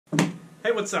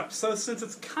Hey, what's up? So since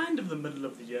it's kind of the middle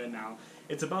of the year now,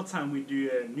 it's about time we do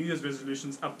a New Year's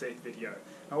resolutions update video.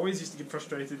 I always used to get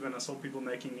frustrated when I saw people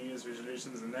making New Year's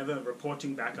resolutions and never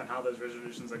reporting back on how those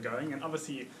resolutions are going, and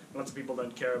obviously lots of people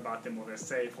don't care about them, or they're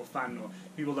safe or fun, or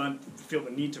people don't feel the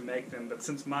need to make them. But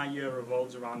since my year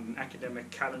revolves around an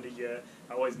academic calendar year,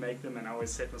 I always make them and I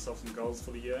always set myself some goals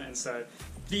for the year. And so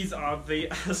this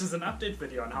is an update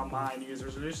video on how my New Year's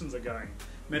resolutions are going.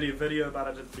 Made a video about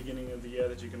it at the beginning of the year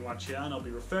that you can watch here, and I'll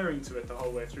be referring to it the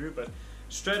whole way through, but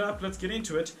straight up, let's get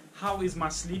into it. How is my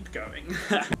sleep going?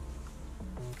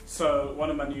 So one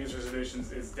of my New Year's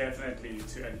resolutions is definitely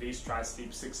to at least try to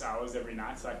sleep 6 hours every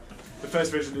night. Like, the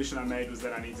first resolution I made was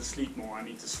that I need to sleep more. I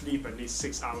need to sleep at least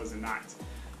 6 hours a night.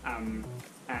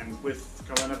 And with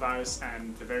coronavirus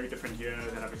and the very different year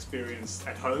that I've experienced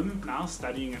at home now,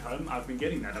 studying at home, I've been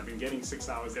getting that. I've been getting 6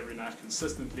 hours every night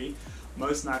consistently.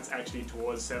 Most nights actually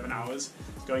towards 7 hours.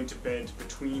 Going to bed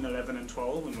between 11 and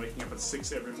 12 and waking up at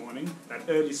 6 every morning. That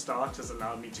early start has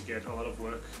allowed me to get a lot of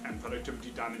work and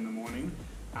productivity done in the morning,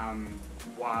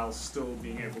 while still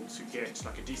being able to get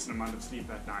like a decent amount of sleep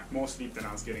at night. More sleep than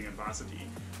I was getting at varsity.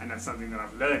 And that's something that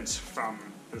I've learned from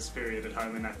this period at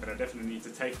home, and that I definitely need to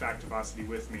take back to varsity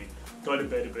with me. Go to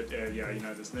bed a bit earlier, you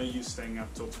know, there's no use staying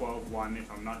up till 12, 1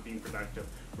 if I'm not being productive.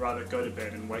 Rather go to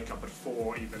bed and wake up at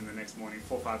 4 even the next morning,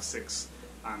 4, 5, 6,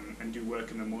 and do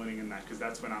work in the morning and that, because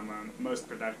that's when I'm most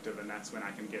productive and that's when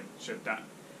I can get shit done.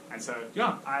 And so,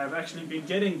 yeah, I have actually been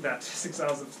getting that 6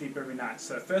 hours of sleep every night.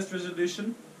 So first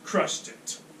resolution, crushed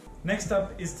it. Next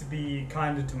up is to be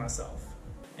kinder to myself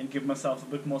and give myself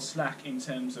a bit more slack in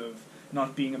terms of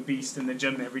not being a beast in the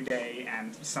gym every day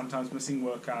and sometimes missing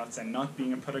workouts and not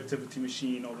being a productivity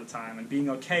machine all the time and being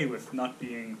okay with not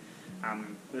being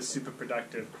this super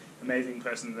productive, amazing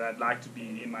person that I'd like to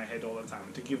be in my head all the time,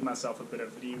 and to give myself a bit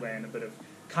of leeway and a bit of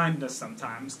kindness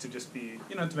sometimes to just be,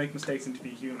 you know, to make mistakes and to be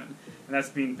human. And that's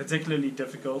been particularly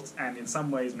difficult and in some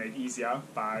ways made easier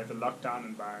by the lockdown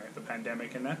and by the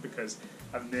pandemic and that, because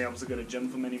I've been able to go to gym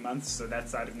for many months, so that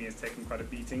side of me has taken quite a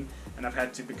beating, and I've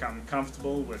had to become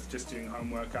comfortable with just doing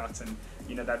home workouts, and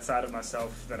you know, that side of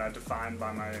myself that I define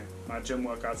by my gym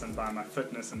workouts and by my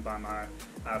fitness and by my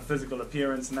physical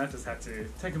appearance, and that has had to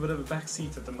take a bit of a back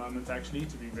seat at the moment, actually,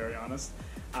 to be very honest.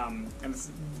 And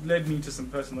it's led me to some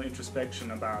personal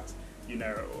introspection about, you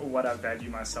know, what I value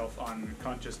myself on. It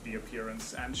can't just be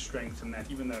appearance and strength and that,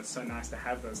 even though it's so nice to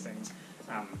have those things.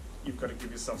 You've got to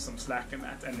give yourself some slack in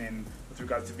that. And then with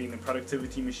regards to being a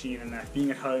productivity machine and that,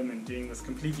 being at home and doing this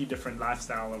completely different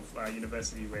lifestyle of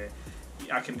university where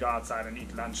I can go outside and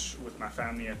eat lunch with my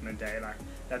family at midday, like,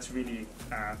 that's really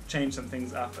changed some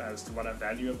things up as to what I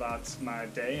value about my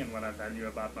day and what I value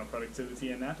about my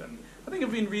productivity and that. And I think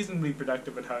I've been reasonably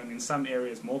productive at home, in some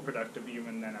areas more productive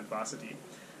even than at varsity.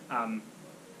 And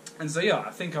so yeah, I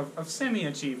think I've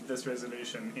semi-achieved this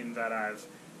resolution in that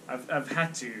I've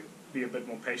had to be a bit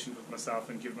more patient with myself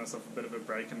and give myself a bit of a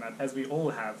break, and that, as we all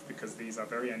have, because these are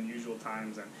very unusual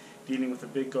times, and dealing with a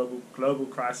big global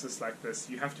crisis like this,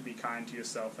 you have to be kind to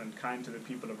yourself and kind to the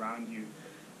people around you,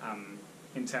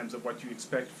 in terms of what you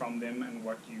expect from them and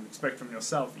what you expect from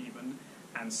yourself even.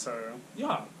 And so,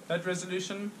 yeah, that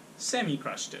resolution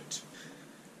semi-crushed it.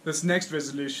 This next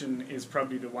resolution is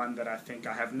probably the one that I think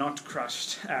I have not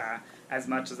crushed as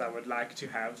much as I would like to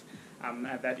have. And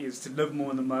that is to live more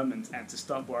in the moment and to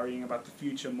stop worrying about the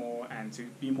future more and to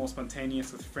be more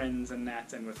spontaneous with friends and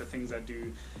that and with the things I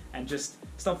do, and just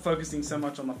stop focusing so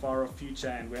much on the far off future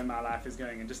and where my life is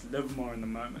going and just live more in the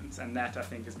moment. And that, I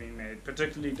think, has been made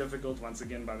particularly difficult once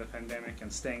again by the pandemic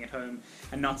and staying at home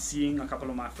and not seeing a couple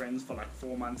of my friends for like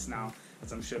 4 months now,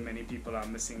 as I'm sure many people are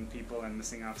missing people and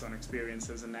missing out on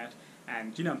experiences and that.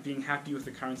 And, you know, being happy with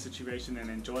the current situation and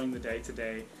enjoying the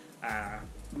day-to-day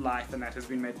life, and that has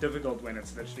been made difficult when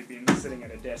it's literally been sitting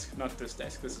at a desk, not this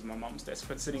desk, this is my mom's desk,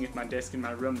 but sitting at my desk in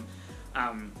my room,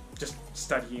 just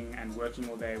studying and working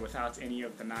all day without any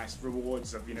of the nice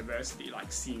rewards of university,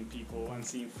 like seeing people and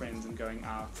seeing friends and going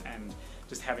out and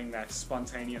just having that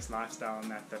spontaneous lifestyle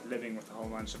and that living with a whole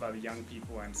bunch of other young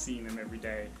people and seeing them every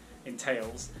day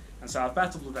entails. And so I've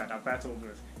battled with that. I've battled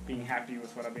with being happy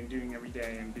with what I've been doing every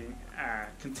day and being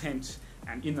content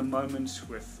and in the moment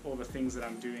with all the things that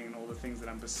I'm doing and all the things that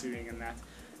I'm pursuing, and that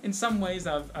in some ways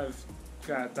I've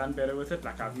done better with it.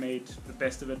 Like, I've made the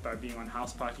best of it by being on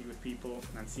house party with people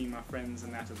and seeing my friends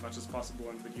and that as much as possible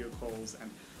on video calls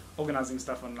and organizing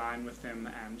stuff online with them,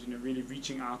 and, you know, really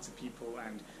reaching out to people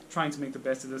and trying to make the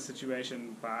best of the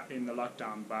situation in the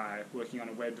lockdown by working on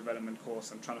a web development course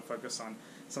and trying to focus on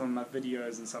some of my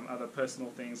videos and some other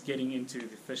personal things, getting into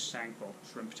the fish tank or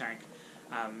shrimp tank,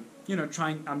 you know,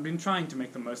 I've been trying to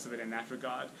make the most of it in that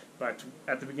regard, but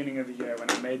at the beginning of the year when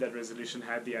I made that resolution,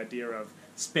 I had the idea of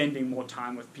spending more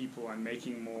time with people and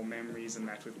making more memories and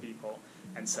that with people,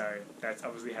 and so that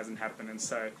obviously hasn't happened, and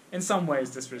so in some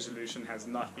ways this resolution has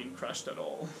not been crushed at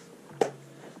all.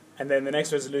 And then the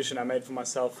next resolution I made for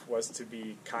myself was to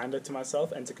be kinder to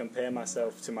myself and to compare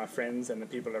myself to my friends and the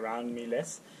people around me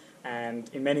less. And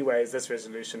in many ways, this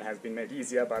resolution has been made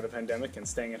easier by the pandemic and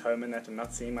staying at home and that and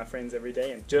not seeing my friends every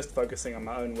day and just focusing on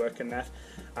my own work and that.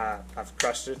 I've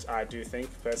crushed it, I do think,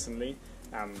 personally.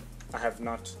 I have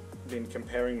not been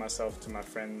comparing myself to my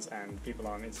friends and people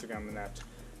on Instagram and that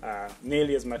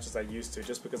nearly as much as I used to,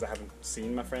 just because I haven't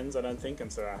seen my friends, I don't think,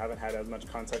 and so I haven't had as much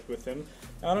contact with them.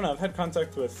 I don't know, I've had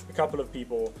contact with a couple of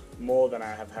people more than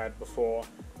I have had before,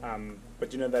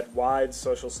 but you know, that wide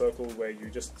social circle where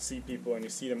you just see people and you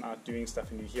see them out doing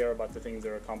stuff and you hear about the things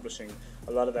they're accomplishing,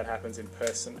 a lot of that happens in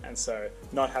person, and so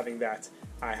not having that,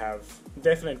 I have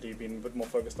definitely been a bit more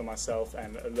focused on myself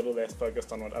and a little less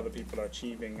focused on what other people are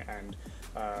achieving and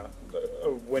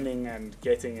winning and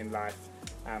getting in life.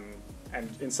 And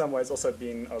in some ways also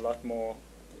being a lot more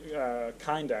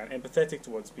kinder and empathetic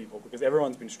towards people, because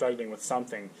everyone's been struggling with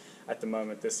something at the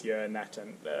moment this year and that,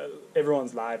 and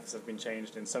everyone's lives have been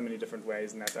changed in so many different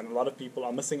ways and that, and a lot of people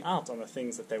are missing out on the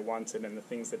things that they wanted and the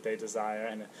things that they desire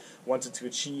and wanted to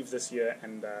achieve this year,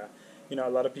 and you know, a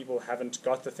lot of people haven't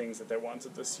got the things that they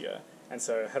wanted this year, and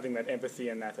so having that empathy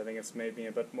and that, I think it's made me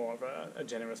a bit more of a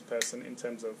generous person in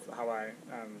terms of how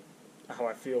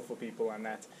I feel for people and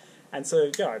that. And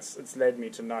so, yeah, it's led me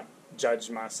to not judge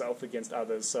myself against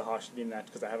others so harshly in that,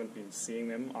 because I haven't been seeing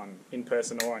them in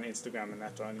person or on Instagram and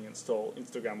that. I only install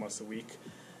Instagram once a week.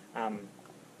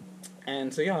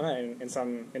 And so, yeah, no,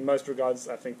 in most regards,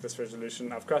 I think this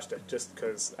resolution, I've crushed it, just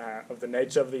because of the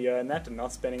nature of the year and that, and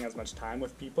not spending as much time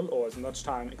with people or as much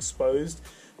time exposed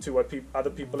to what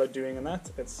other people are doing and that.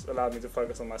 It's allowed me to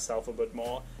focus on myself a bit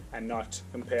more and not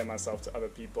compare myself to other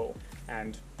people,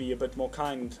 and be a bit more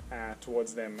kind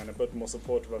towards them and a bit more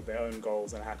supportive of their own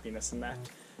goals and happiness and that.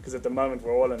 Because at the moment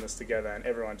we're all in this together, and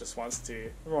everyone wants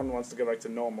to go back to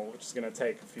normal, which is going to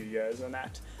take a few years and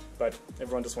that. But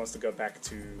everyone just wants to go back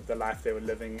to the life they were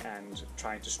living and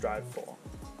trying to strive for.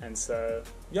 And so,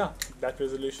 yeah, that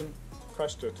resolution,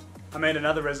 crushed it. I made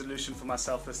another resolution for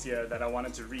myself this year that I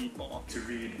wanted to read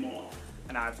more.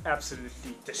 And I've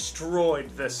absolutely destroyed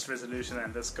this resolution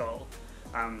and this goal.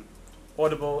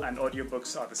 Audible and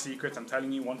audiobooks are the secret. I'm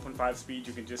telling you, 1.5 speed,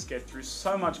 you can just get through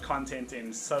so much content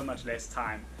in so much less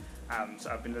time. So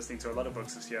I've been listening to a lot of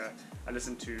books this year. I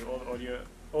listened to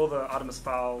all the Artemis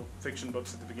Fowl fiction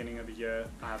books at the beginning of the year.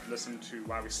 I've listened to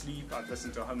Why We Sleep. I've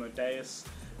listened to Homo Deus.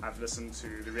 I've listened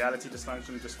to The Reality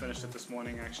Dysfunction, just finished it this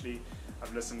morning actually.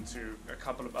 I've listened to a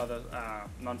couple of other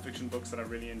non-fiction books that I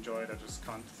really enjoyed. I just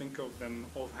can't think of them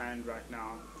offhand right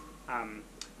now.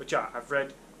 But yeah, I've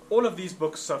read all of these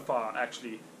books so far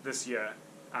actually this year.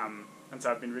 And so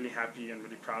I've been really happy and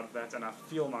really proud of that, and I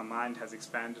feel my mind has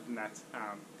expanded in that,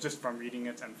 just from reading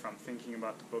it and from thinking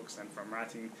about the books and from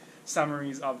writing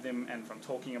summaries of them and from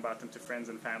talking about them to friends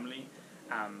and family.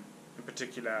 In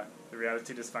particular, The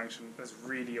Reality Dysfunction has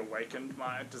really awakened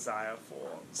my desire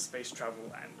for space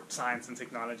travel and science and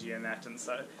technology and that, and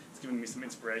so it's given me some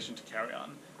inspiration to carry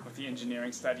on with the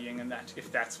engineering studying and that,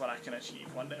 if that's what I can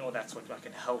achieve one day, or that's what I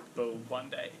can help build one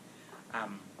day.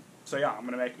 So yeah, I'm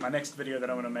going to make my next video that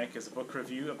I want to make is a book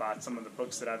review about some of the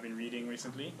books that I've been reading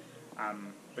recently.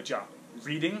 But yeah,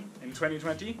 reading in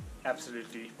 2020,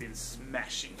 absolutely been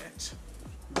smashing it.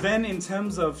 Then in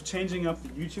terms of changing up the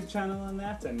YouTube channel and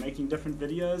that and making different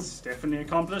videos, definitely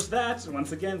accomplished that.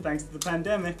 Once again, thanks to the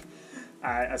pandemic.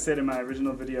 I said in my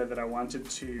original video that I wanted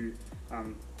to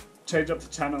change up the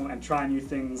channel and try new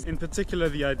things. In particular,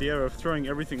 the idea of throwing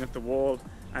everything at the wall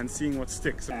and seeing what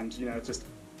sticks, and you know, just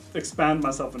expand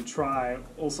myself and try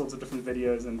all sorts of different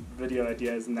videos and video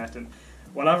ideas and that. And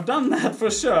well, I've done that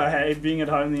for sure. Hey, being at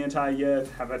home the entire year,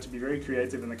 I've had to be very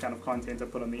creative in the kind of content I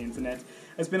put on the internet.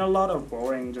 It's been a lot of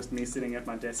boring, just me sitting at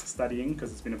my desk studying,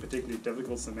 because it's been a particularly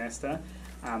difficult semester.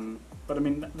 But I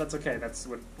mean, that's okay. That's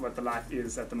what the life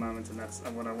is at the moment, and that's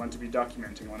what I want to be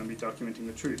documenting. I want to be documenting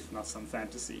the truth, not some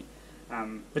fantasy.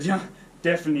 But yeah,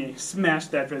 definitely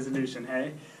smashed that resolution,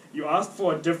 hey? You asked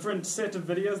for a different set of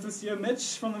videos this year,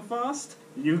 Mitch, from the fast?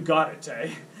 You got it,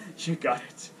 eh? You got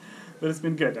it. But it's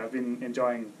been good. I've been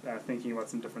enjoying thinking about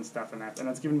some different stuff and that, and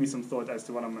it's given me some thought as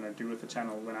to what I'm going to do with the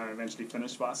channel when I eventually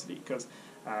finish varsity, because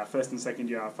first and second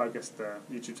year I focused the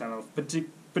YouTube channel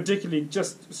particularly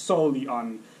just solely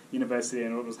on university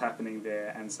and what was happening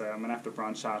there, and so I'm going to have to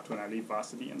branch out when I leave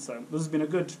varsity, and so this has been a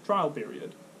good trial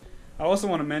period. I also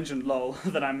want to mention, lol,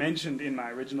 that I mentioned in my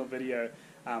original video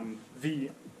the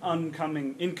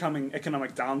incoming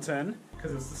economic downturn,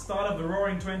 because it's the start of the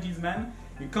roaring 20s, man.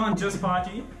 You can't just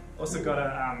party, also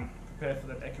gotta prepare for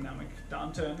that economic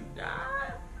downturn,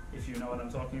 if you know what I'm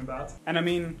talking about. And I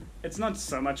mean, it's not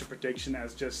so much a prediction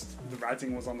as just the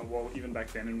writing was on the wall even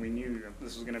back then, and we knew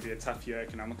this was going to be a tough year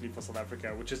economically for South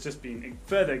Africa, which has just been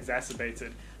further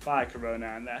exacerbated by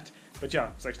Corona and that. But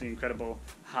yeah, it's actually incredible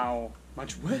how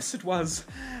much worse it was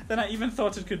than I even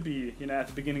thought it could be. You know, at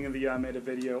the beginning of the year I made a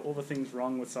video, all the things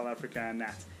wrong with South Africa and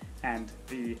that, and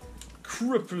the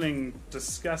crippling,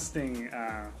 disgusting,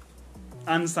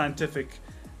 unscientific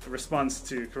response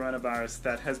to coronavirus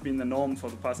that has been the norm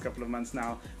for the past couple of months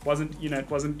now wasn't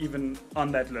even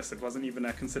on that list. It wasn't even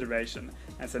a consideration.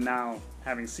 And so now,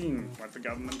 having seen what the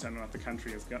government and what the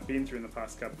country has been through in the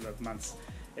past couple of months,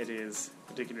 it is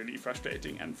particularly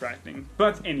frustrating and frightening.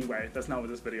 But anyway, that's not what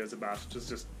this video is about. It was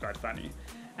just quite funny.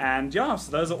 And yeah,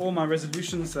 so those are all my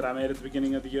resolutions that I made at the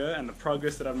beginning of the year and the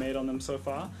progress that I've made on them so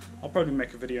far. I'll probably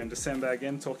make a video in December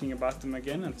again, talking about them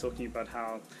again and talking about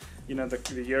how, you know,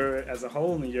 the year as a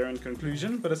whole and the year in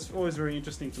conclusion. But it's always very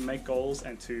interesting to make goals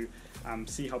and to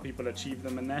see how people achieve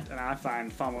them and that. And I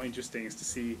find far more interesting is to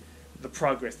see the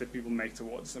progress that people make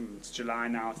towards them. It's July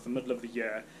now, it's the middle of the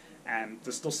year. And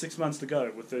there's still 6 months to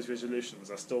go with those resolutions.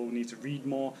 I still need to read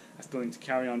more. I still need to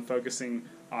carry on focusing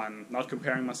on not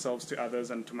comparing myself to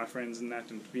others and to my friends and that,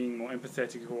 and being more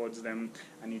empathetic towards them.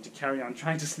 I need to carry on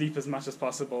trying to sleep as much as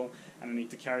possible, and I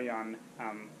need to carry on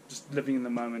just living in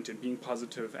the moment and being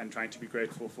positive and trying to be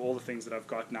grateful for all the things that I've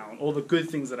got now and all the good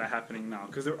things that are happening now,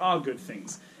 because there are good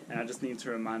things, and I just need to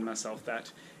remind myself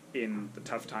that in the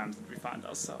tough times that we find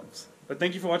ourselves. But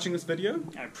thank you for watching this video.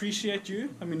 I appreciate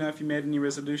you. Let me know if you made any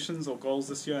resolutions or goals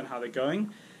this year and how they're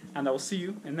going. And I will see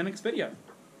you in the next video.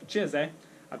 Cheers, eh?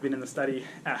 I've been in the study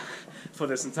for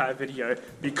this entire video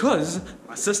because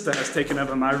my sister has taken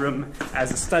over my room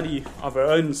as a study of her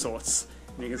own sorts.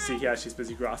 And you can see here she's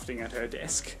busy grafting at her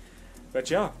desk.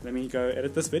 But yeah, let me go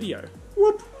edit this video.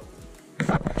 Whoop!